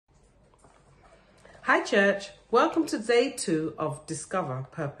Hi church, welcome to day 2 of Discover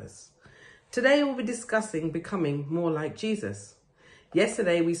Purpose. Today we'll be discussing becoming more like Jesus.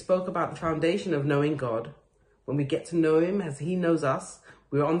 Yesterday we spoke about the foundation of knowing God. When we get to know him as he knows us,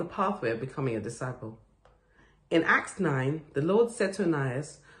 we're on the pathway of becoming a disciple. In Acts 9, the Lord said to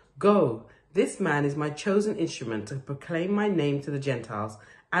Ananias, "Go, this man is my chosen instrument to proclaim my name to the Gentiles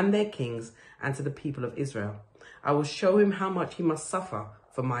and their kings and to the people of Israel. I will show him how much he must suffer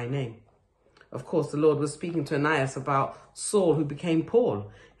for my name." Of course, the Lord was speaking to Ananias about Saul, who became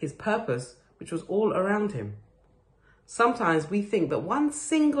Paul, his purpose, which was all around him. Sometimes we think that one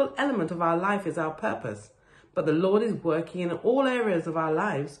single element of our life is our purpose, but the Lord is working in all areas of our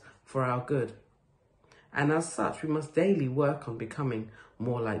lives for our good. And as such, we must daily work on becoming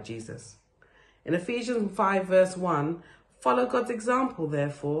more like Jesus. In Ephesians 5 verse 1, follow God's example,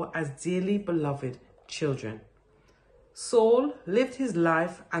 therefore, as dearly beloved children. Saul lived his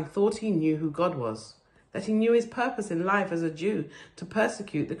life and thought he knew who God was, that he knew his purpose in life as a Jew to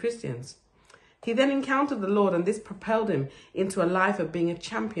persecute the Christians. He then encountered the Lord, and this propelled him into a life of being a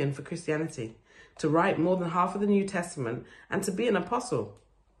champion for Christianity, to write more than half of the New Testament and to be an apostle.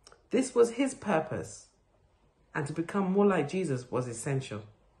 This was his purpose, and to become more like Jesus was essential.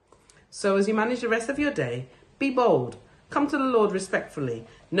 So as you manage the rest of your day, be bold. Come to the Lord respectfully,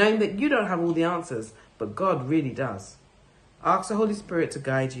 knowing that you don't have all the answers, but God really does. Ask the Holy Spirit to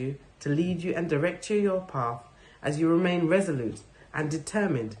guide you, to lead you and direct you your path as you remain resolute and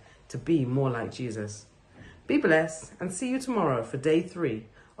determined to be more like Jesus. Be blessed and see you tomorrow for day 3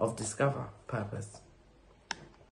 of Discover Purpose.